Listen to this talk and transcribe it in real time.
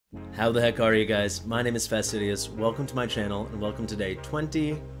How the heck are you guys? My name is Fastidious. Welcome to my channel and welcome to day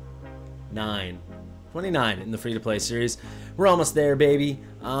 29 in the free-to-play series. We're almost there, baby.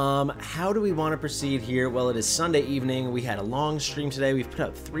 How do we want to proceed here? Well, it is Sunday evening. We had a long stream today. We've put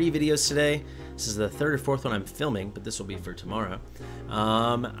out 3 videos today. This is the 3rd or 4th one I'm filming, but this will be for tomorrow.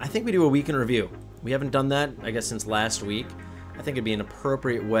 I think we do a week in review. We haven't done that, I guess, since last week. I think it'd be an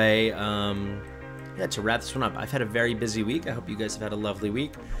appropriate way to wrap this one up. I've had a very busy week. I hope you guys have had a lovely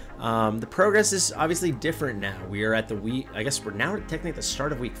week. The progress is obviously different now. We are at the week, I guess we're now technically at the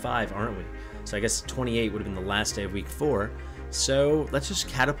start of week 5, aren't we? So I guess 28 would have been the last day of week 4. So let's just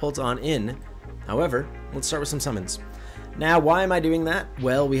catapult on in. However, let's start with some summons. Now, why am I doing that?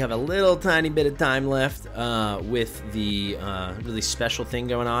 Well, we have a little tiny bit of time left with the really special thing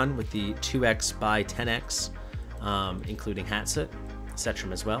going on with the 2x by 10x, including Hatset,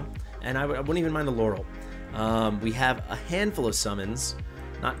 Cetrum as well. And I wouldn't even mind a Laurel. We have a handful of summons,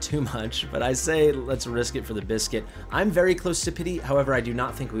 not too much, but I say let's risk it for the biscuit. I'm very close to Pity, however, I do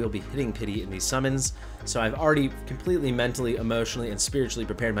not think we will be hitting Pity in these summons, so I've already completely mentally, emotionally, and spiritually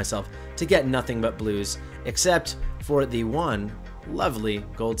prepared myself to get nothing but blues, except for the one lovely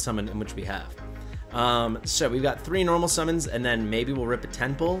gold summon in which we have. So we've got 3 normal summons, and then maybe we'll rip a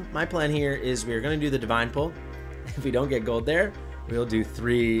 10 pull. My plan here is we're going to do the divine pull. If we don't get gold there, we'll do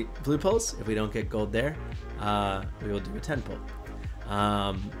 3 blue pulls. If we don't get gold there, we will do a 10 pull.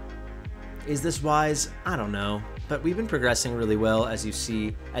 Is this wise? I don't know, but we've been progressing really well, as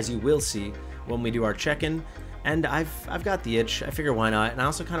you will see when we do our check-in. And I've got the itch. I figure why not? And I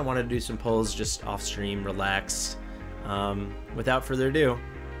also kind of wanted to do some pulls just off stream, relaxed. Without further ado,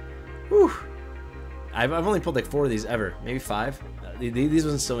 whew, I've only pulled like 4 of these ever, maybe 5. These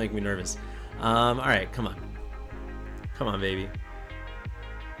ones still make me nervous. All right, come on, baby.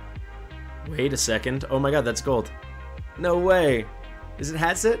 Wait a second. Oh my god, that's gold. No way. Is it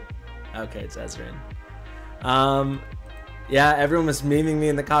Hatset? Okay, it's Ezrein. Yeah, everyone was memeing me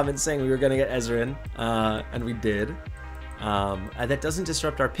in the comments saying we were going to get Ezrein, and we did. That doesn't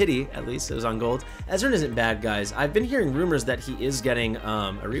disrupt our Pity, at least. It was on gold. Ezrein isn't bad, guys. I've been hearing rumors that he is getting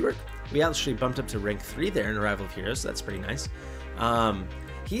a rework. We actually bumped up to rank 3 there in Arrival of Heroes, so that's pretty nice.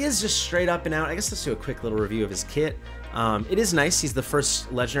 He is just straight up and out. I guess let's do a quick little review of his kit. It is nice. He's the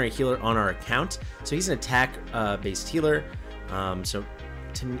first legendary healer on our account. So he's an attack-based healer. So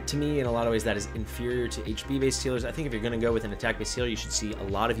to me, in a lot of ways, that is inferior to HP-based healers. I think if you're going to go with an attack-based healer, you should see a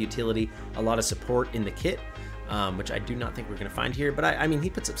lot of utility, a lot of support in the kit, which I do not think we're going to find here. But I mean, he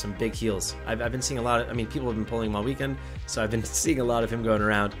puts up some big heals. I've been seeing a lot of, I mean, people have been pulling him all weekend, so I've been seeing a lot of him going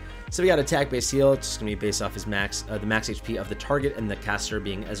around. So we got attack-based heal. It's just going to be based off his max, the max HP of the target, and the caster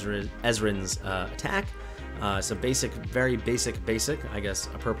being Ezrein's attack. So basic, very basic, I guess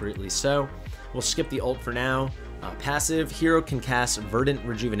appropriately so. We'll skip the ult for now. Passive, hero can cast Verdant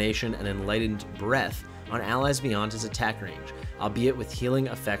Rejuvenation and Enlightened Breath on allies beyond his attack range, albeit with healing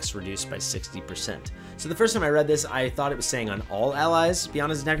effects reduced by 60%. So the first time I read this, I thought it was saying on all allies beyond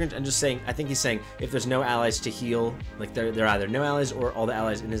his attack range, and just saying, I think he's saying if there's no allies to heal, like they're either no allies or all the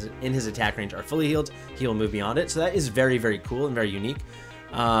allies in his attack range are fully healed, he will move beyond it. So that is very, very cool and very unique.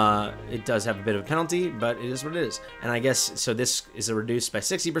 It does have a bit of a penalty, but it is what it is. And I guess, so this is reduced by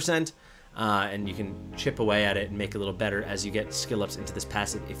 60%, and you can chip away at it and make it a little better as you get skill ups into this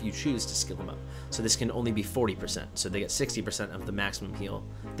passive if you choose to skill them up. So this can only be 40%, so they get 60% of the maximum heal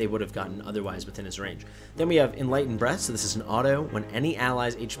they would have gotten otherwise within his range. Then we have Enlightened Breath, so this is an auto. When any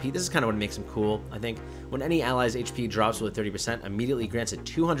ally's HP, this is kind of what makes him cool, I think. When any ally's HP drops below 30%, immediately grants a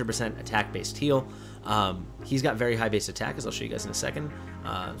 200% attack-based heal. He's got very high base attack, as I'll show you guys in a second,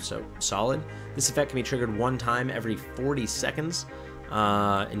 so solid. This effect can be triggered 1 time every 40 seconds.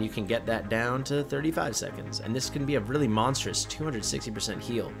 And you can get that down to 35 seconds. And this can be a really monstrous 260%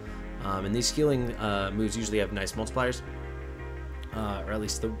 heal. And these healing moves usually have nice multipliers. Or at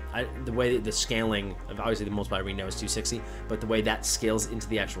least the way that the scaling of, obviously the multiplier we know is 260, but the way that scales into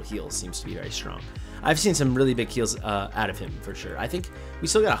the actual heals seems to be very strong. I've seen some really big heals out of him for sure. I think we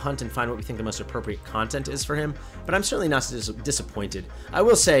still gotta hunt and find what we think the most appropriate content is for him, but I'm certainly not disappointed. I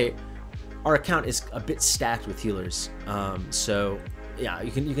will say our account is a bit stacked with healers, so yeah,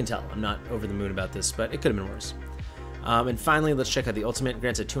 you can tell I'm not over the moon about this, but it could have been worse. And finally, let's check out the ultimate.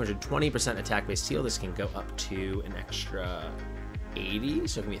 Grants a 220% attack-based heal. This can go up to an extra 80,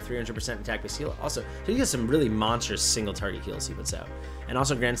 so it can be a 300% attack-based heal. Also, so you get some really monstrous single target heals he puts out, and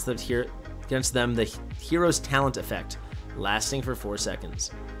also grants them the hero's talent effect, lasting for 4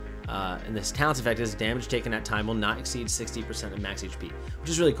 seconds. And this talent effect is damage taken at time will not exceed 60% of max HP, which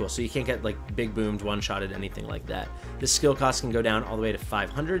is really cool. So you can't get like big boomed, one-shotted, anything like that. This skill cost can go down all the way to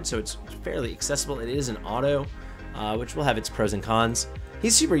 500, so it's fairly accessible. It is an auto, which will have its pros and cons.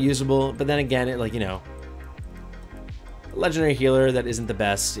 He's super usable, but then again, it, like, you know, legendary healer that isn't the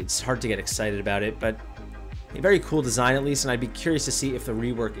best. It's hard to get excited about it, but a very cool design at least, and I'd be curious to see if the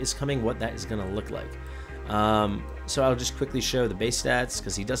rework is coming, what that is going to look like. So I'll just quickly show the base stats,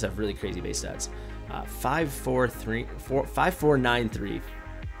 because he does have really crazy base stats. 5493,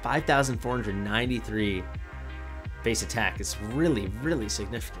 5,493 base attack is really, really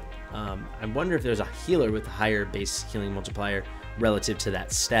significant. I wonder if there's a healer with a higher base healing multiplier relative to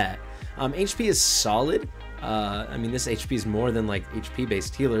that stat. HP is solid. I mean, this HP is more than like HP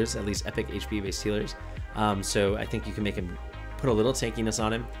based healers, at least epic HP based healers. So I think you can make him put a little tankiness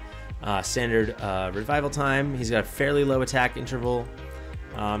on him. Standard revival time. He's got a fairly low attack interval.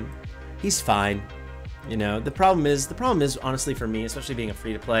 He's fine. You know, the problem is honestly for me, especially being a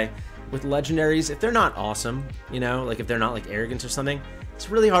free to play with legendaries, if they're not awesome, you know, like if they're not like arrogant or something, it's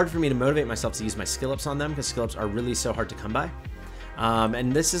really hard for me to motivate myself to use my skill ups on them, because skill ups are really so hard to come by.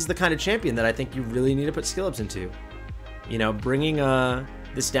 And this is the kind of champion that I think you really need to put skill ups into. You know, bringing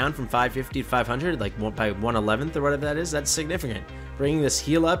this down from 550 to 500, like by 1/11th or whatever that is, that's significant. Bringing this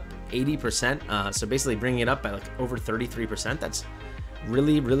heal up 80%, so basically bringing it up by like over 33%, that's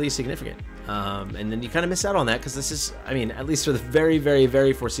really, really significant. And then you kind of miss out on that, because this is, I mean, at least for the very, very,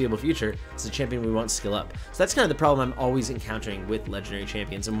 very foreseeable future, it's a champion we want skill up. So that's kind of the problem I'm always encountering with legendary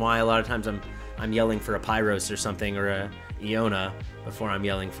champions, and why a lot of times I'm yelling for a Pyros or something, or a Iona, before I'm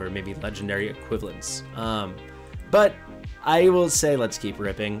yelling for maybe legendary equivalents. But I will say, let's keep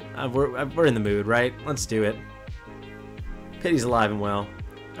ripping. We're in the mood, right? Let's do it. Pity's alive and well.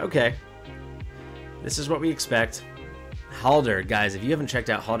 Okay. This is what we expect. Halder, guys, if you haven't checked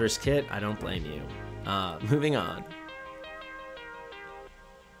out Halder's kit, I don't blame you. Moving on.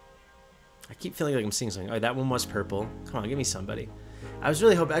 I keep feeling like I'm seeing something. Oh, that one was purple. Come on, give me somebody. I was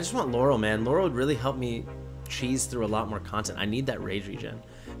really hoping, I just want Laurel, man. Laurel would really help me cheese through a lot more content. I need that rage regen.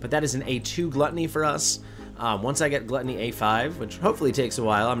 But that is an A2 gluttony for us. Once I get gluttony A5, which hopefully takes a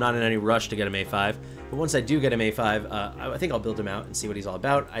while, I'm not in any rush to get him A5, but once I do get him A5, I think I'll build him out and see what he's all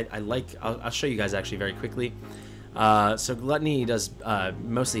about. I'll show you guys actually very quickly. So Gluttony does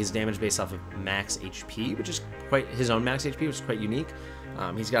mostly his damage based off of max HP, which is quite his own max HP, which is quite unique.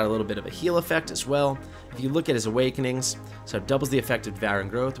 He's got a little bit of a heal effect as well. If you look at his awakenings, so it doubles the effect of Devour and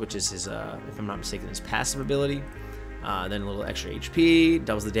Growth, which is his, if I'm not mistaken, his passive ability. Then a little extra HP,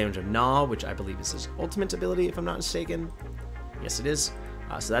 doubles the damage of Gnaw, which I believe is his ultimate ability, if I'm not mistaken. Yes, it is.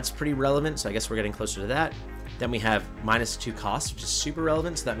 So that's pretty relevant, so I guess we're getting closer to that. Then we have -2 costs, which is super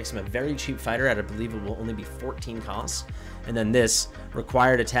relevant, so that makes him a very cheap fighter at, I believe it will only be 14 costs. And then this,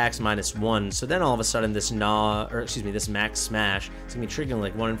 required attacks -1, so then all of a sudden this this max smash is going to be triggering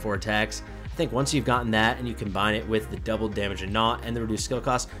like 1 in 4 attacks. I think once you've gotten that and you combine it with the doubled damage and Gnaw and the reduced skill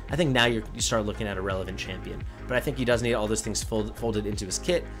cost, I think now you start looking at a relevant champion. But I think he does need all those things folded into his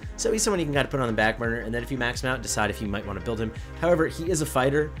kit, so he's someone you can kind of put on the back burner, and then if you max him out, decide if you might want to build him. However, he is a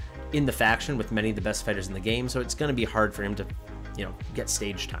fighter in the faction with many of the best fighters in the game, so it's going to be hard for him to, you know, get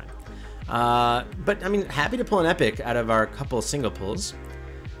stage time. But I mean, happy to pull an epic out of our couple of single pulls.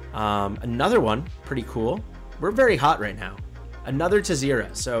 Another one, pretty cool. We're very hot right now. Another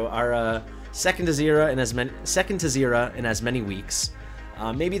Tazira. So our second Tazira in as many weeks.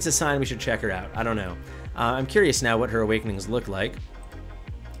 Maybe it's a sign we should check her out. I don't know. I'm curious now what her awakenings look like.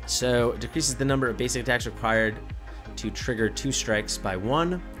 So decreases the number of basic attacks required to trigger 2 strikes by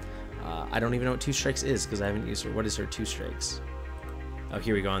 1. I don't even know what 2 strikes is because I haven't used her. What is her 2 strikes? Oh,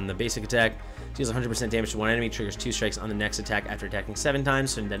 here we go. On the basic attack, deals 100% damage to one enemy, triggers 2 strikes on the next attack after attacking 7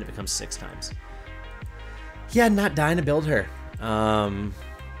 times, and then it becomes 6 times. Yeah, not dying to build her.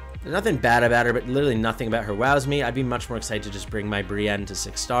 There's nothing bad about her, but literally nothing about her wows me. I'd be much more excited to just bring my Brienne to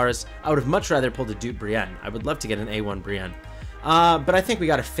 6 stars. I would have much rather pulled a dupe Brienne. I would love to get an A1 Brienne. But I think we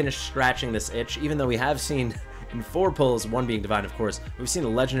got to finish scratching this itch, even though we have seen in 4 pulls, 1 being divine, of course. We've seen a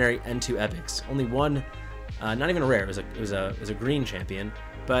legendary and 2 epics. Only 1, not even a rare. It was a green champion.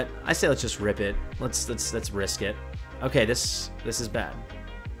 But I say let's just rip it. Let's risk it. Okay, this is bad.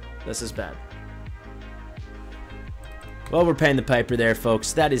 This is bad. Well, we're paying the piper there,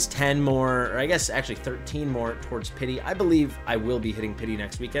 folks. That is 10 more, or I guess actually 13 more towards pity. I believe I will be hitting pity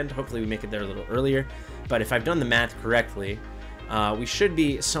next weekend. Hopefully we make it there a little earlier. But if I've done the math correctly, we should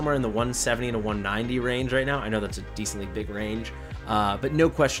be somewhere in the 170 to 190 range right now. I know that's a decently big range. But no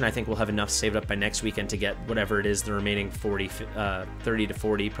question, I think we'll have enough saved up by next weekend to get whatever it is, the remaining 30 to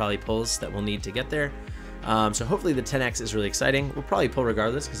 40 probably pulls that we'll need to get there. So hopefully the 10x is really exciting. We'll probably pull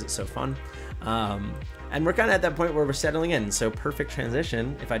regardless because it's so fun. And we're kind of at that point where we're settling in. So perfect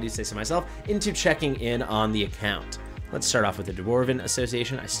transition, if I do say so myself, into checking in on the account. Let's start off with the Dwarven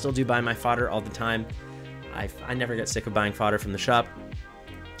Association. I still do buy my fodder all the time. I never get sick of buying fodder from the shop.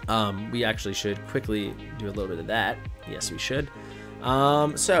 We actually should quickly do a little bit of that. Yes, we should.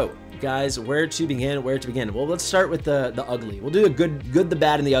 So, guys, where to begin? Well, let's start with the ugly. We'll do a good, the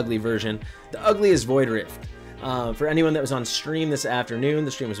bad, and the ugly version. The ugly is Void Rift. For anyone that was on stream this afternoon,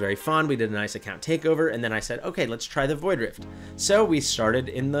 the stream was very fun. We did a nice account takeover, and then I said, okay, let's try the Void Rift. So we started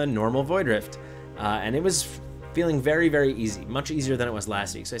in the normal Void Rift, and it was feeling very, very easy, much easier than it was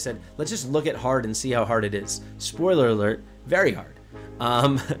last week. So I said, let's just look at hard and see how hard it is. Spoiler alert, very hard.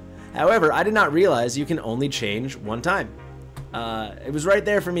 However, I did not realize you can only change one time. It was right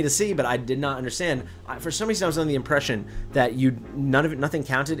there for me to see, but I did not understand. For some reason, I was under the impression that nothing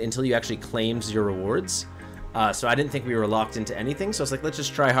counted until you actually claimed your rewards. So I didn't think we were locked into anything. So I was like, let's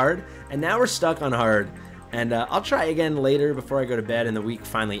just try hard. And now we're stuck on hard. And I'll try again later before I go to bed and the week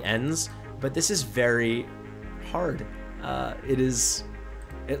finally ends. But this is very hard.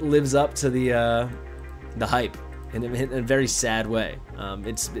 It lives up to the hype in a very sad way.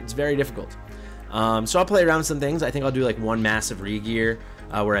 It's very difficult. So I'll play around with some things. I think I'll do like one massive re-gear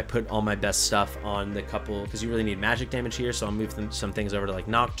where I put all my best stuff on the couple, because you really need magic damage here. So I'll move some things over to like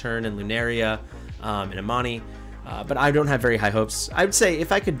Nocturne and Luneria and Imani. But I don't have very high hopes. I would say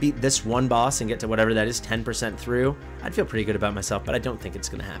if I could beat this one boss and get to whatever that is, 10% through, I'd feel pretty good about myself, but I don't think it's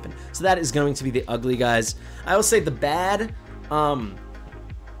going to happen. So that is going to be the ugly, guys. I will say the bad,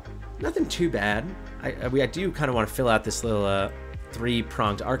 nothing too bad. I do kind of want to fill out this little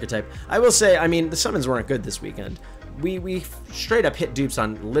three-pronged archetype. I will say, I mean, the summons weren't good this weekend. We straight up hit dupes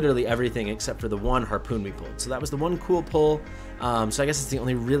on literally everything except for the one harpoon we pulled. So that was the one cool pull. So I guess it's the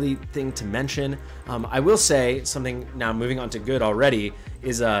only really thing to mention. I will say something now, moving on to good already,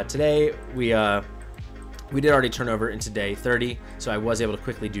 is today we did already turn over into day 30. So I was able to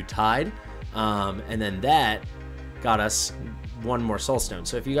quickly do Tide. And then that got us one more soulstone.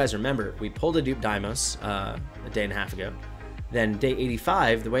 So if you guys remember, we pulled a dupe Deimos a day and a half ago. Then day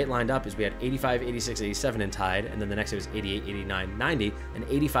 85, the way it lined up is we had 85, 86, 87 in Tide, and then the next day was 88, 89, 90, and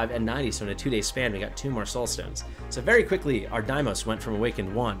 85 and 90. So in a 2-day span, we got 2 more soulstones. So very quickly, our Deimos went from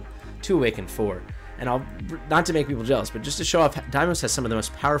Awakened 1 to Awakened 4. And not to make people jealous, but just to show off, Deimos has some of the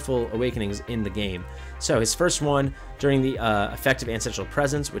most powerful awakenings in the game. So his first one, during the effective Ancestral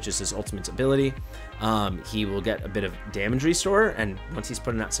Presence, which is his ultimate ability, he will get a bit of damage restore, and once he's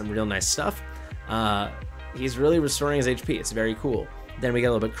putting out some real nice stuff, he's really restoring his HP. It's very cool. Then we get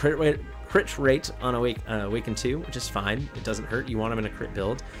a little bit crit rate on Awaken 2, which is fine. It doesn't hurt. You want him in a crit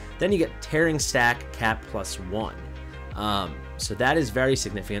build. Then you get Tearing Stack Cap +1. So that is very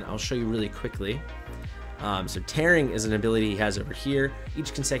significant. I'll show you really quickly. So Tearing is an ability he has over here.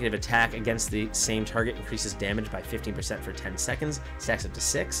 Each consecutive attack against the same target increases damage by 15% for 10 seconds. Stacks up to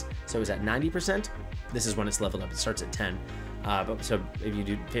 6. So it was at 90%. This is when it's leveled up. It starts at 10. So if you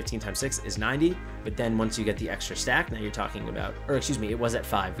do 15 times 6 is 90, but then once you get the extra stack, now you're talking about, or excuse me, it was at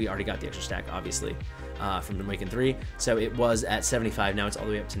 5. We already got the extra stack, obviously, from Awaken 3. So it was at 75. Now it's all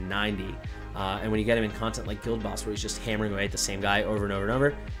the way up to 90. And when you get him in content like Guild Boss, where he's just hammering away at the same guy over and over and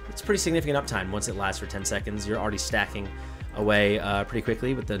over, it's pretty significant uptime. Once it lasts for 10 seconds, you're already stacking away pretty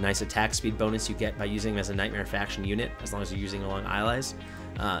quickly with the nice attack speed bonus you get by using him as a Nightmare Faction unit, as long as you're using along allies.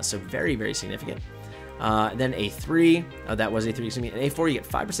 So very, very significant. Then A3, that was A3, excuse me. And A4, you get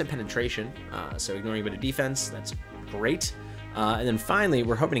 5% penetration, so ignoring a bit of defense, that's great. And then finally,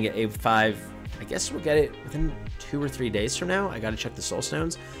 we're hoping to get A5. I guess we'll get it within 2 or 3 days from now. I got to check the soul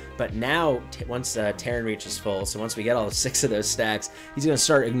stones. But now, once Terran reaches full, so once we get all 6 of those stacks, he's going to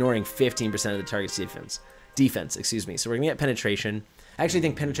start ignoring 15% of the target's defense, excuse me. So we're going to get penetration. I actually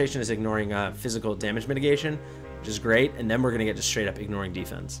think penetration is ignoring physical damage mitigation, which is great. And then we're going to get just straight up ignoring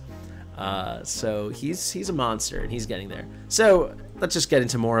defense. So he's a monster, and he's getting there. So let's just get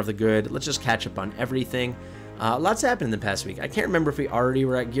into more of the good. Let's just catch up on everything. Lots happened in the past week. I can't remember if we already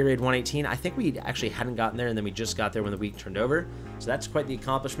were at Gear Raid 118. I think we actually hadn't gotten there, and then we just got there when the week turned over. So that's quite the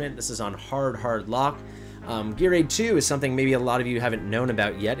accomplishment. This is on hard lock. Gear Raid 2 is something maybe a lot of you haven't known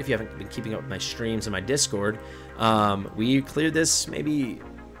about yet if you haven't been keeping up with my streams and my Discord. We cleared this maybe,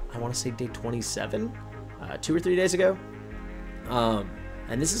 I want to say day 27, 2 or 3 days ago.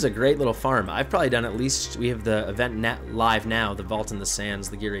 And this is a great little farm. I've probably done at least, we have the event live now, the Vault in the Sands,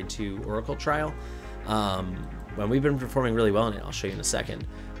 the Gear Raid 2 Oracle Trial. When we've been performing really well in it, I'll show you in a second.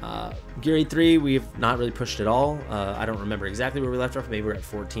 Gear Raid 3, we've not really pushed at all. I don't remember exactly where we left off. Maybe we're at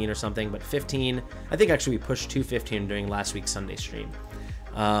 14 or something, but 15, I think actually we pushed to 15 during last week's Sunday stream.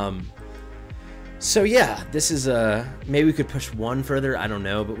 So yeah, this is maybe we could push 1 further, I don't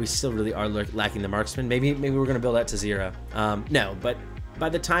know, but we still really are lacking the marksman. Maybe we're gonna build that to 0. No, but by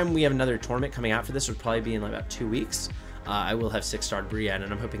the time we have another tournament coming out for this, would probably be in like about 2 weeks. I will have 6-star Brienne,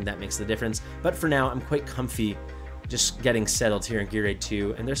 and I'm hoping that makes the difference. But for now, I'm quite comfy just getting settled here in Gear Raid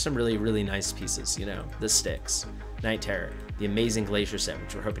 2, and there's some really, really nice pieces, you know, the Styx, Night Terror, the amazing Glacier set,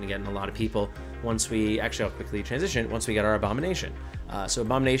 which we're hoping to get in a lot of people once we, actually I'll quickly transition, once we get our Abomination. So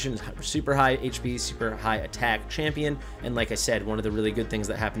Abomination is super high HP, super high attack champion, and like I said, one of the really good things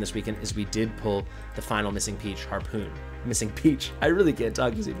that happened this weekend is we did pull the final Missing Peach Harpoon. Missing Peach, I really can't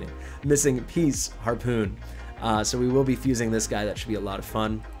talk this evening. Missing Piece Harpoon. So we will be fusing this guy, that should be a lot of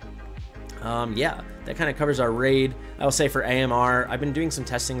fun. Yeah, that kind of covers our raid. I will say for AMR, I've been doing some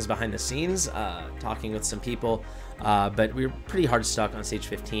testings behind the scenes, talking with some people, but we were pretty hard stuck on stage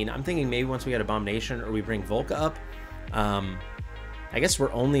 15. I'm thinking maybe once we get Abomination or we bring Volca up. I guess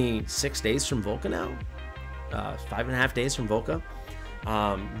we're only 6 days from Volca now, 5.5 days from Volca.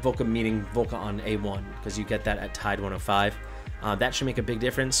 Volca meaning Volca on A1, because you get that at Tide 105. That should make a big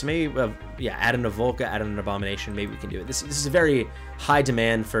difference. Maybe, yeah, add in a Volca, add in an Abomination, maybe we can do it. This is a very high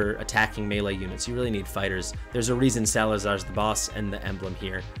demand for attacking melee units. You really need fighters. There's a reason Salazar's the boss and the emblem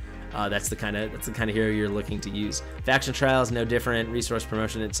here. That's the kind of hero you're looking to use. Faction Trials, no different. Resource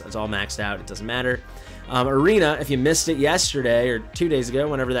Promotion, it's all maxed out. It doesn't matter. Arena, if you missed it yesterday or 2 days ago,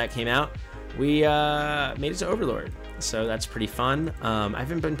 whenever that came out, we made it to Overlord. So that's pretty fun. I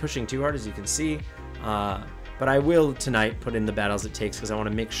haven't been pushing too hard, as you can see. But I will tonight put in the battles it takes because I want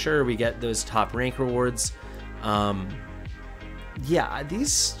to make sure we get those top rank rewards. Yeah,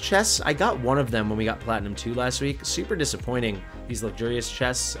 these chests, I got one of them when we got Platinum 2 last week. Super disappointing, these luxurious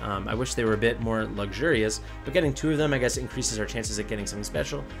chests. I wish they were a bit more luxurious, but getting 2 of them, I guess, increases our chances of getting something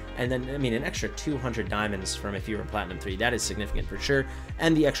special. And then, I mean, an extra 200 diamonds from if you were Platinum 3, that is significant for sure.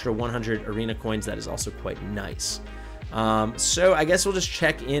 And the extra 100 arena coins, that is also quite nice. So I guess we'll just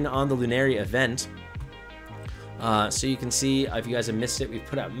check in on the Luneria event. So you can see, if you guys have missed it, we've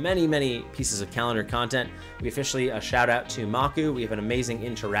put out many pieces of calendar content. We officially shout out to Maku. We have an amazing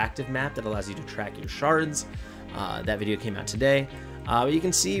interactive map that allows you to track your shards. That video came out today. You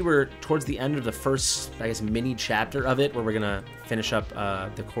can see we're towards the end of the first, I guess, mini chapter of it, where we're gonna finish up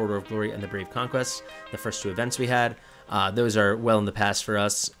the Corridor of Glory and the Brave Conquest, the first 2 events we had. Those are well in the past for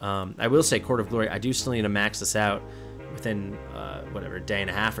us. I will say Corridor of Glory, I do still need to max this out within whatever, a day and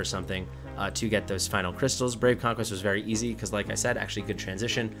a half or something. To get those final crystals. Brave Conquest was very easy because, like I said, actually good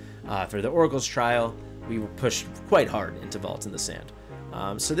transition. For the Oracle's Trial, we were pushed quite hard into Vaults in the Sand.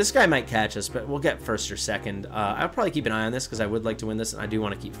 So this guy might catch us, but we'll get first or second. I'll probably keep an eye on this because I would like to win this, and I do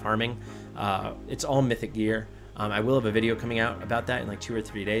want to keep farming. It's all mythic gear. I will have a video coming out about that in like 2 or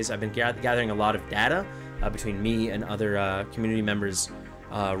 3 days. I've been gathering a lot of data between me and other community members'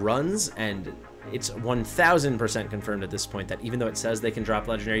 runs, and it's 1000% confirmed at this point that even though it says they can drop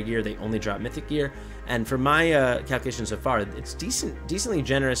legendary gear, they only drop mythic gear. And for my calculations so far, it's decently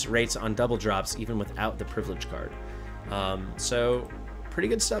generous rates on double drops even without the privilege card. So pretty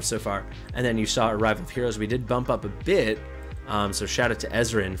good stuff so far. And then you saw Arrival of Heroes. We did bump up a bit. So shout out to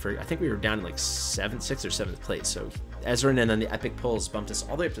Ezrin for, I think we were down in like 6th or 7th place. So Ezrin and then the Epic Pulls bumped us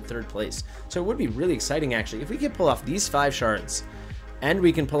all the way up to 3rd place. So it would be really exciting actually if we could pull off these 5 shards. And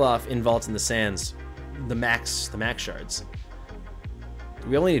we can pull off in Vaults in the Sands the max shards.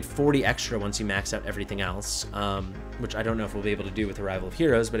 We only need 40 extra once you max out everything else, which I don't know if we'll be able to do with Arrival of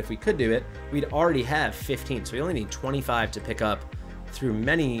Heroes, but if we could do it, we'd already have 15. So we only need 25 to pick up through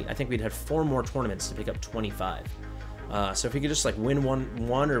many, I think we'd have 4 more tournaments to pick up 25. So if we could just like win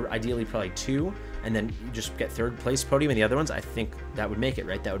one or ideally probably 2, and then you just get 3rd place podium in the other ones, I think that would make it,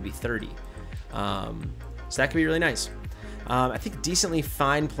 right? That would be 30. So that could be really nice. I think a decently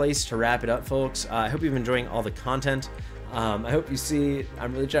fine place to wrap it up, folks. I hope you've been enjoying all the content. I hope you see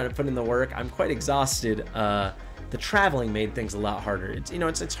I'm really trying to put in the work. I'm quite exhausted. The traveling made things a lot harder.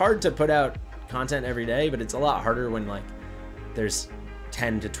 It's hard to put out content every day, but it's a lot harder when like there's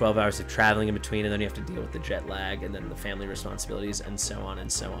 10 to 12 hours of traveling in between, and then you have to deal with the jet lag and then the family responsibilities and so on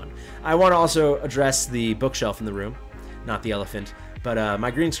and so on. I want to also address the bookshelf in the room, not the elephant. But my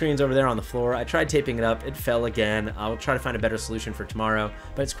green screen's over there on the floor. I tried taping it up. It fell again. I'll try to find a better solution for tomorrow,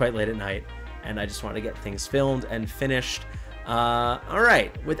 but it's quite late at night, and I just want to get things filmed and finished. All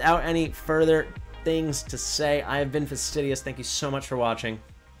right, without any further things to say, I have been Fastidious. Thank you so much for watching.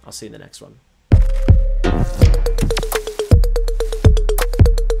 I'll see you in the next one.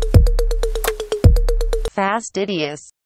 Fastidious.